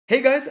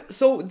Hey guys,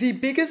 so the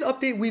biggest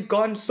update we've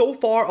gotten so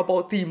far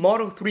about the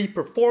Model 3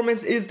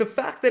 performance is the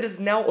fact that it's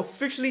now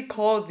officially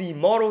called the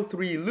Model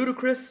 3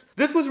 Ludicrous.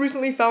 This was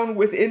recently found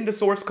within the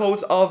source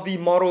codes of the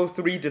Model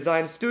 3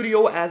 design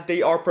studio as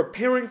they are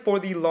preparing for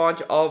the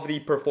launch of the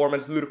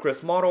performance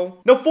Ludicrous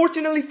model. Now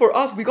fortunately for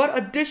us, we got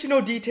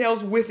additional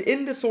details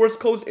within the source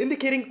codes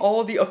indicating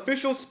all the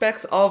official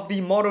specs of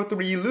the Model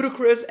 3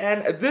 Ludicrous,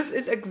 and this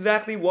is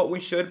exactly what we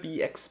should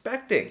be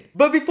expecting.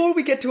 But before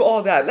we get to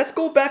all that, let's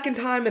go back in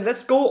time and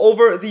let's go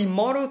over the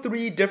Model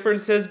 3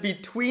 differences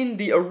between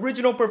the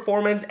original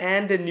performance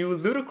and the new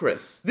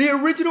Ludicrous. The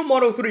original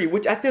Model 3,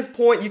 which at this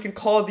point you can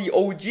call the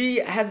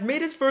OG, has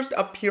made its first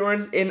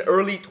appearance in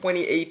early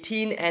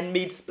 2018 and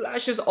made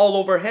splashes all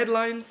over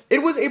headlines.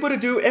 It was able to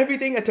do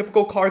everything a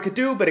typical car could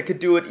do, but it could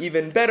do it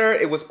even better.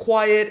 It was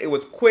quiet, it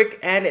was quick,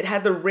 and it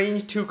had the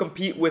range to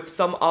compete with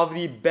some of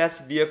the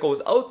best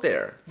vehicles out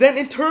there. Then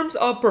in terms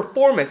of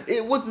performance,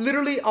 it was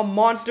literally a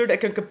monster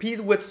that can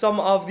compete with some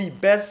of the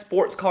best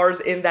sports cars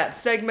in that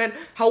segment.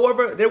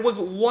 However, there was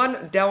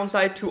one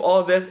downside to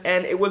all this,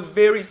 and it was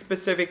very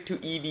specific to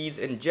EVs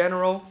in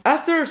general.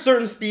 After a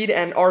certain speed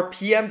and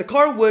RPM, the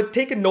car would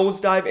take a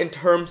nosedive in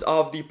terms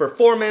of the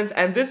performance,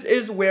 and this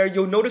is where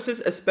you'll notice this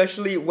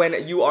especially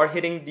when you are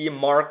hitting the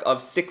mark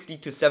of 60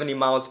 to 70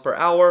 miles per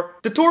hour.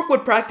 The torque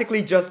would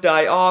practically just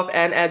die off,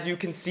 and as you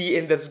can see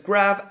in this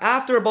graph,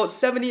 after about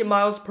 70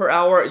 miles per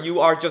hour, you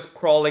are just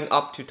crawling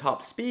up to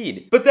top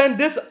speed. But then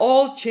this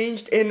all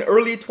changed in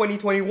early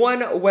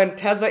 2021 when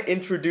Tesla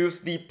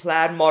introduced the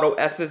Plaid Model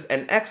S's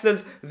and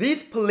X's.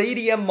 These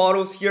Palladium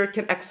models here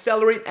can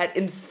accelerate at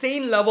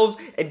insane levels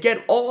and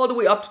get all the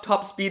way up to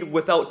top speed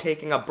without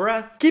taking a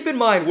breath. Keep in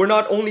mind, we're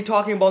not only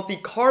talking about the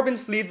carbon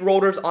sleeve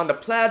rotors on the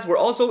Plaids, we're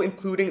also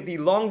including the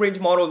long range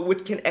model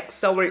which can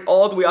accelerate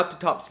all the way up to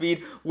top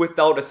speed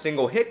without a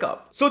single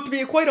hiccup. So to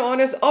be quite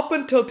honest, up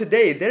until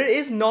today, there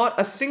is not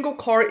a single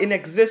car in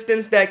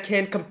existence that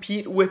can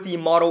compete with the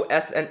Model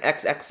S and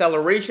X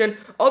acceleration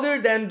other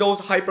than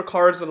those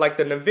hypercars like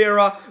the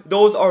Navera.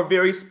 Those are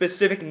very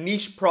specific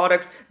niche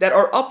products that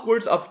are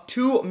upwards of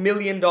 $2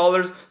 million,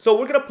 so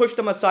we're gonna push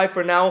them aside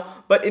for now.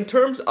 But in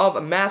terms of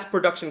a mass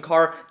production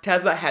car,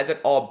 Tesla has it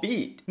all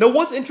beat. Now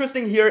what's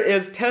interesting here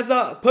is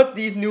Tesla put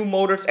these new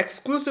motors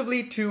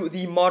exclusively to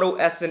the Model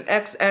S and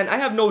X, and I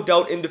have no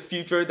doubt in the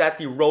future that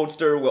the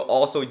Roadster will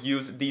also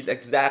use these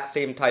exact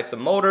same types of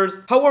motors.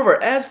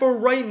 However, as for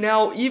right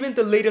now, even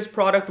the latest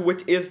product,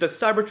 which is the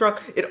Cybertruck,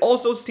 it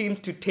also seems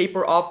to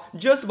taper off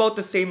just about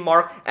the same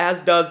mark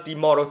as does the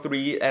Model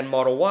 3 and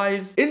Model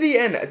Ys. In the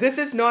end, this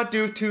is not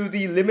due to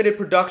the limited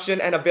production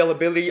and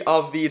availability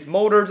of these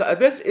motors.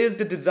 This is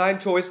the design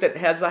choice that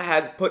Tesla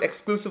has put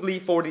exclusively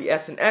for the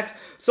S and X.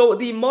 So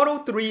the Model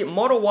 3,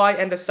 Model Y,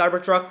 and the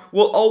Cybertruck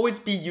will always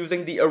be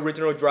using the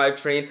original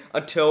drivetrain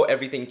until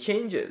everything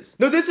changes.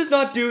 Now this is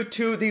not due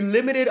to the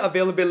limited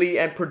availability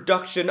and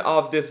production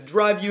of this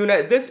drive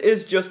unit. This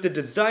is just the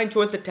design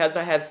choice that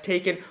Tesla has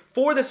taken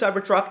for the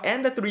Cybertruck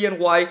and the 3 and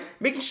Y,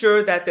 making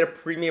sure that their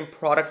premium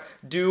products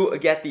do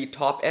get the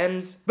top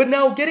ends. But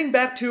now getting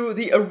back to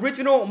the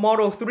original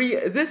Model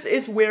 3, this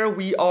is where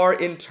we are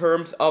in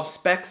terms of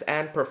specs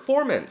and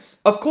performance.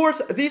 Of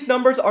course, these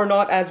numbers are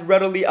not as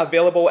readily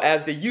available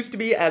as they used to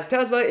be, as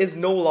Tesla is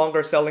no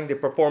longer selling the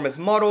performance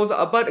models,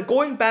 but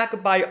going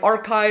back by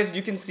archives,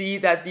 you can see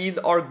that these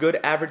are good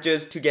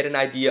averages to get an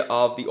idea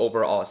of the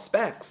overall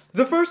specs.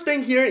 The first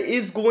thing here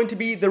is going to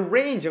be the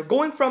range.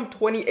 Going from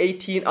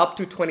 2018 up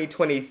to 2023,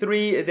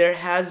 there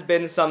has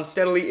been some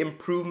steadily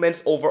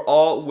improvements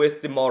overall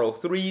with the Model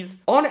 3s.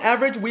 On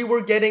average, we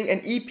were getting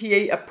an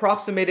EPA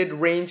approximated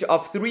range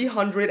of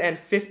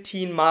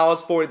 315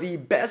 miles for the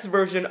best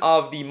version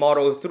of the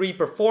Model 3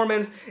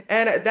 performance,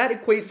 and that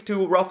equates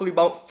to roughly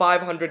about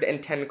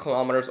 510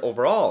 kilometers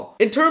overall.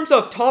 In terms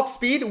of top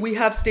speed, we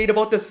have stayed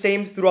about the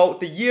same throughout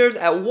the years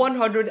at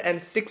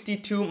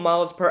 162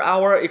 miles per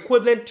hour,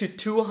 equivalent to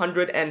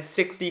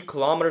 260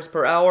 kilometers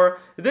per hour.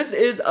 This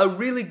is a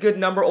really good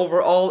number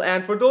overall,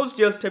 and for those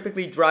just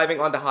typically driving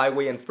on the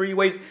highway and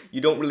freeways, you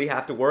don't really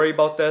have to worry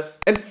about this.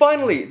 And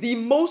finally, the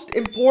most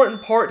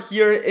important part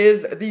here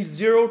is the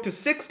 0 to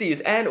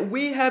 60s, and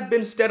we have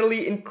been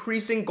steadily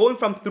increasing, going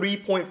from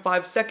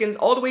 3.5 seconds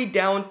all the way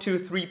down to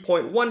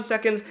 3.1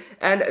 seconds,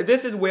 and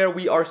this is where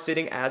we are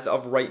sitting as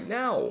of right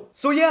now.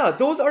 So yeah,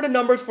 those are the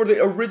numbers for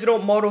the original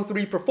Model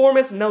 3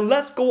 performance. Now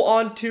let's go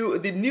on to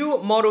the new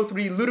Model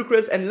 3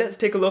 Ludicrous, and let's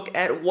take a look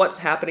at what's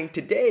happening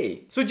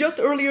today. So just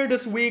earlier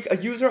this week, a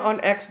user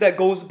on X that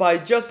goes by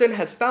Justin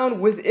has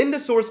found within the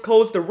source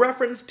codes the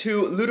reference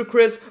to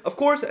Ludicrous. Of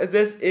course,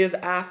 this is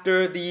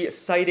after the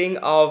sighting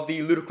of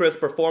the Ludicrous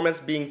performance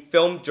being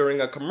filmed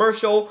during a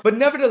commercial, but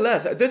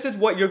nevertheless, this is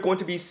what you're going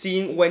to be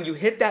seeing when you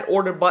hit that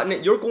order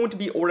button. You're going to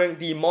be ordering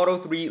the Model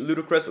 3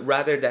 Ludicrous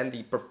rather than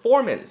the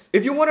performance.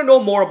 If you want to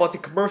know more about the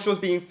commercials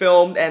being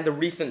filmed and the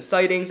recent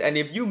sightings, and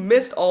if you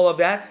missed all of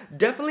that,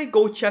 definitely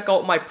go check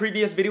out my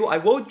previous video. I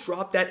will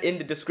drop that in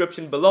the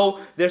description below.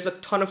 There's a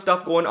ton of stuff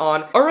stuff going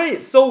on.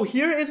 Alright, so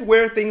here is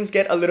where things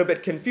get a little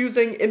bit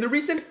confusing. In the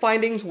recent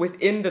findings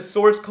within the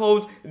source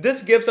codes,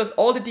 this gives us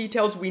all the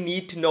details we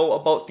need to know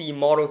about the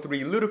Model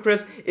 3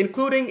 Ludicrous,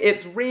 including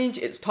its range,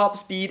 its top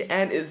speed,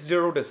 and its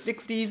 0 to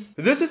 60s.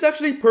 This is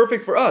actually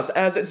perfect for us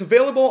as it's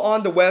available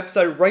on the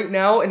website right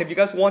now, and if you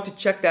guys want to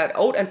check that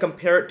out and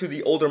compare it to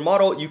the older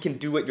model, you can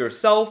do it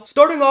yourself.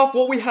 Starting off,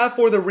 what we have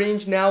for the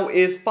range now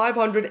is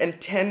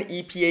 510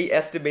 EPA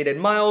estimated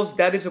miles.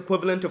 That is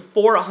equivalent to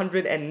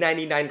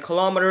 499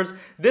 kilometers.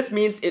 This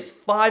means it's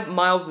 5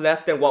 miles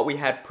less than what we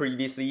had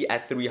previously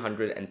at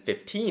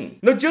 315.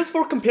 Now just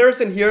for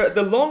comparison here,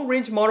 the long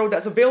range model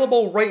that's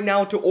available right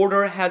now to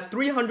order has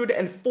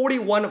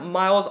 341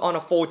 miles on a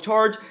full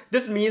charge.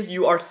 This means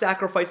you are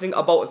sacrificing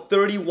about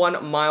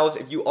 31 miles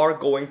if you are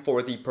going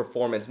for the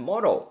performance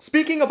model.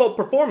 Speaking about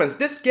performance,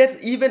 this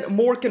gets even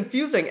more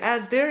confusing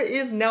as there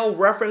is now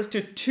reference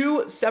to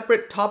 2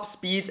 separate top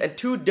speeds and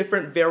 2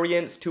 different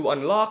variants to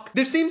unlock.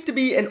 There seems to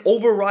be an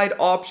override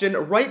option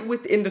right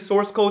within the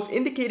source codes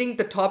indicating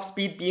the top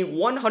speed being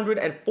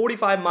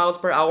 145 miles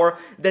per hour,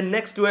 then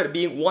next to it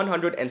being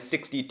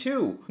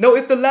 162. Now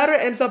if the latter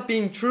ends up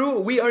being true,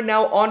 we are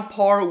now on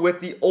par with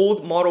the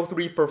old Model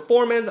 3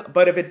 performance,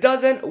 but if it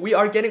doesn't, we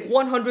are getting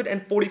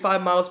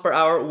 145 miles per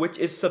hour, which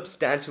is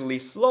substantially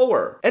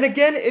slower. And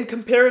again, in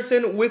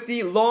comparison with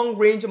the long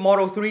range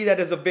Model 3 that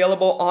is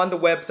available on the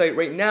website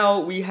right now,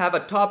 we have a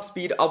top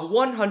speed of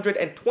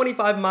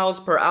 125 miles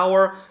per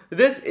hour.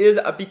 This is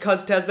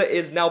because Tesla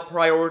is now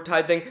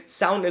prioritizing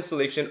sound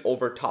insulation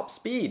over top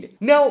speed.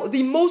 Now,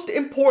 the most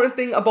important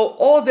thing about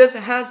all this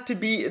has to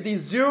be the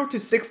 0 to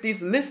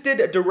 60s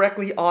listed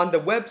directly on the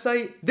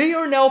website. They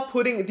are now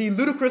putting the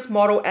Ludicrous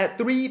model at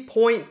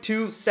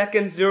 3.2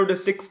 seconds 0 to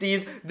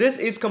 60s. This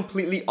is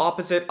completely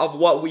opposite of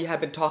what we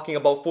have been talking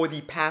about for the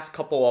past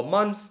couple of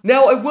months.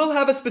 Now, I will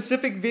have a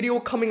specific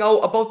video coming out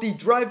about the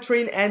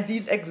drivetrain and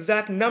these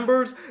exact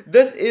numbers.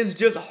 This is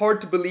just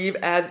hard to believe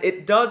as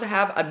it does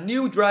have a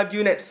new drive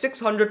unit,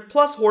 600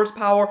 plus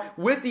horsepower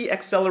with the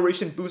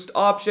acceleration boost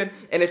option,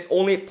 and it's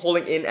only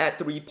pulling in at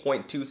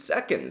 3.2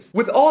 seconds.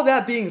 With all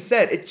that being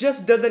said, it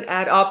just doesn't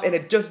add up and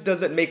it just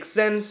doesn't make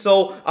sense.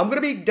 So I'm gonna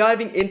be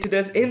diving into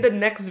this in the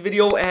next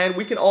video and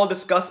we can all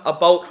discuss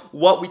about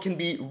what we can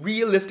be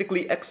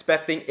realistically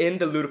expecting in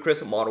the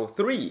Ludicrous Model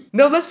 3.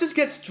 Now let's just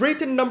get straight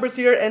to the numbers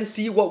here and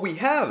see what we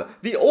have.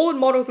 The old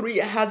Model 3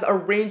 has a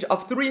range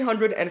of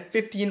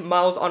 315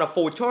 miles on a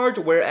full charge,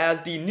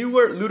 whereas the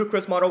newer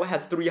Ludicrous model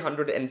has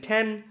 310.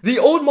 The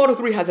old Model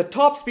 3 has a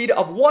top speed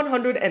of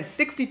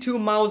 162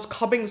 miles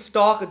coming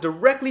stock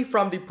directly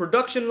from the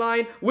production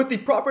line with the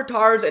proper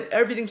tires and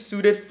everything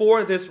suited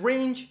for this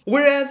range,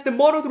 whereas the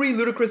Model 3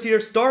 Ludicrous here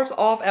starts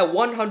off at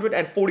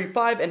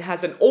 145 and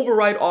has an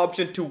override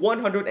option to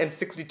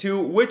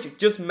 162, which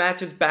just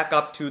matches back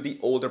up to the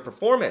older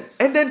performance.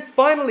 And then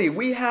finally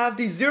we have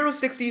the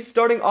 0-60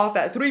 starting off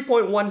at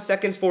 3.1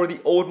 seconds for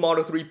the old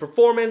Model 3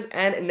 performance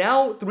and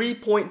now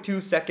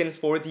 3.2 seconds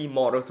for the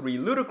Model 3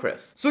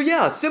 Ludicrous. So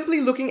yeah,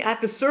 simply looking at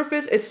the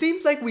surface, it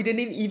seems like we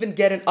didn't even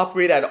get an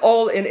upgrade at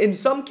all, and in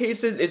some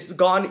cases it's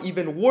gone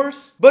even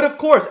worse. But of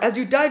course, as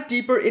you dive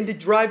deeper into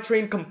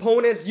drivetrain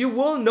components, you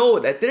will know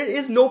that there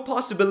is no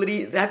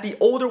possibility that the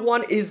older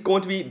one is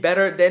going to be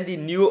better than the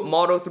new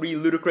Model 3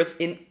 Ludicrous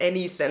in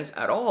any sense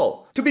at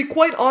all. To be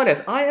quite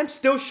honest, I am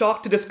still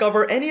shocked to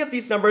discover any of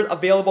these numbers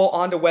available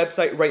on the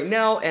website right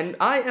now, and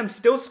I am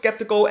still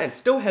skeptical and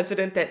still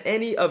hesitant that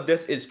any of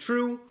this is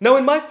true. Now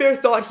in my fair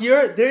thought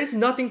here, there is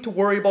nothing to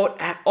worry about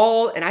at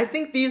all, and I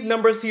think these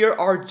numbers here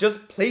are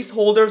just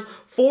placeholders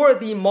for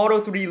the Model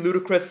 3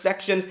 Ludicrous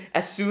sections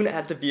as soon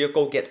as the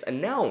vehicle gets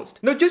announced.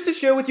 Now just to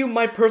share with you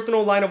my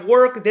personal line of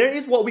work, there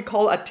is what we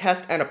call a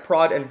test and a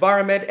prod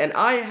environment, and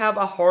I have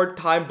a hard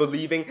time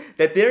believing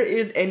that there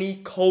is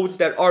any codes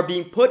that are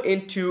being put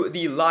into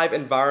the live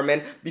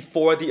environment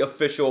before the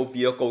official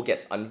vehicle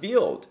gets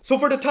unveiled. So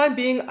for the time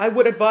being, I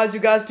would advise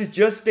you guys to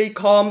just stay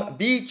calm,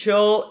 be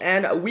chill,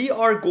 and we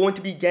are going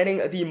to be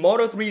getting the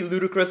Model 3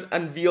 Ludicrous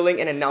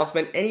unveiling and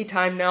announcement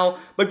anytime now.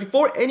 But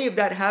before any of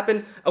that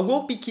happens, I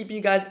will be keeping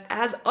you guys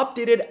as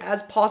updated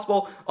as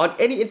possible on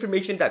any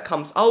information that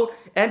comes out.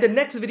 And the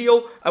next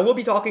video, I will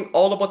be talking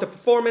all about the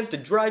performance, the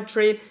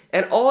drivetrain,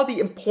 and all the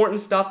important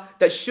stuff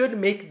that should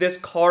make this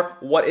car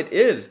what it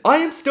is. I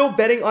am still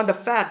betting on the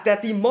fact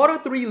that the Model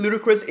 3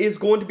 Ludicrous is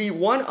going to be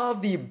one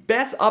of the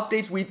best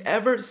updates we've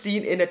ever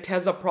seen in a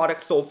Tesla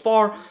product so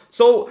far.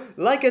 So,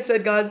 like I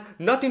said guys,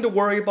 nothing to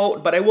worry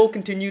about, but I will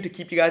continue to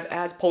keep you guys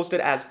as posted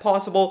as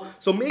possible.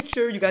 So make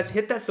sure you guys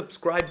hit that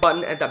subscribe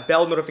button and that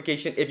bell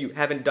notification if you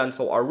haven't done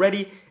so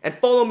already. And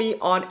follow me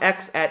on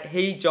X at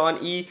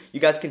HeyJohnE. You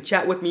guys can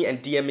chat with me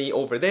and DM me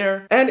over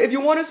there. And if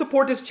you want to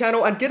support this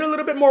channel and get a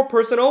little bit more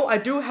personal, I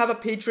do have a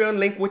Patreon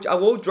link which I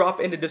will drop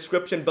in the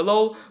description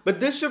below. But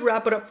this should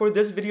wrap it up for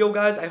this video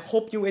guys. I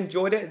hope you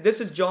enjoyed it. This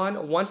is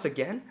John once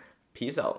again. Peace out.